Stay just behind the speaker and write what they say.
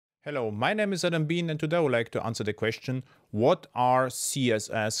Hello, my name is Adam Bean and today I would like to answer the question, what are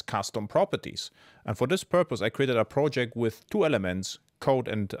CSS custom properties? And for this purpose I created a project with two elements, code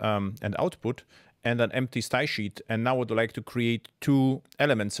and output, and an empty style sheet. And now I would like to create two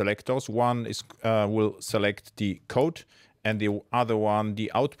element selectors. One is will select the code and the other one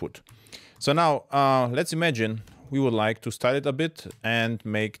the output. So now let's imagine we would like to style it a bit and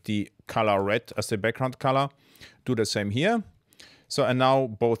make the color red as the background color. Do the same here. So, and now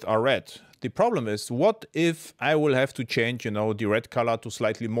both are red. The problem is, what if I will have to change, the red color to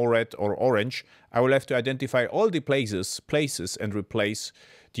slightly more red or orange? I will have to identify all the places and replace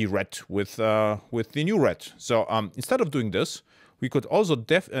the red with the new red. So instead of doing this, we could also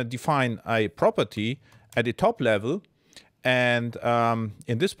define a property at the top level. And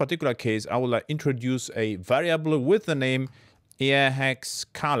in this particular case, I will introduce a variable with the name airhex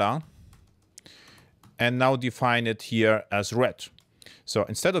color and now define it here as red. So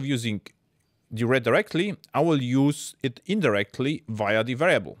instead of using the red directly, I will use it indirectly via the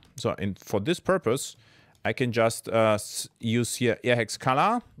variable. So for this purpose, I can just use here airhex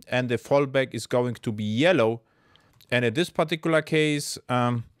color, and the fallback is going to be yellow. And in this particular case,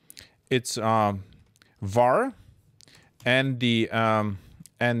 it's var, and the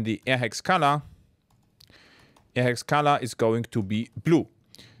airhex color is going to be blue.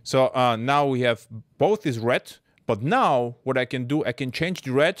 So now we have both is red. But now what I can do, I can change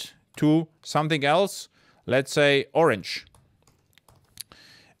the red to something else, let's say orange.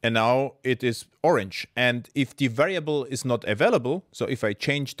 And now it is orange. And if the variable is not available, so if I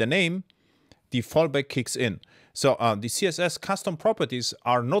change the name, the fallback kicks in. So the CSS custom properties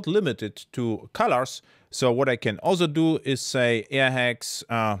are not limited to colors. So what I can also do is say airhex,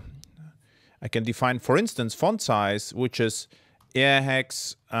 I can define, for instance, font size, which is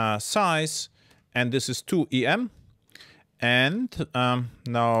airhex size, and this is 2em. And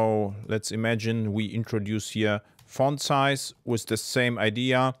now let's imagine we introduce here font size with the same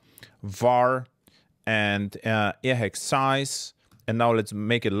idea, var and airhex size. And now let's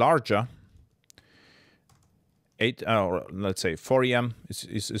make it larger. 8 or let's say 4em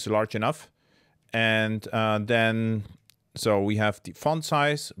is large enough. And then so we have the font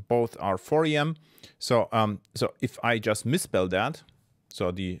size, both are 4em. So so if I just misspell that,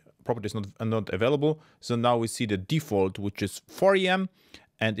 so the property is not available. So now we see the default, which is 4em.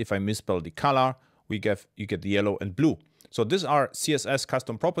 And if I misspell the color, you get the yellow and blue. So these are CSS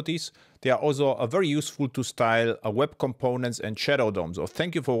custom properties. They are also very useful to style web components and shadow DOM. So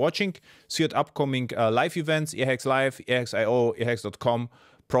thank you for watching. See you at upcoming live events, airhex Live, airhex.io, airhex.com,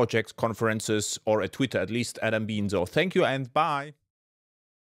 projects, conferences, or at Twitter, at least Adam Bean. So thank you and bye.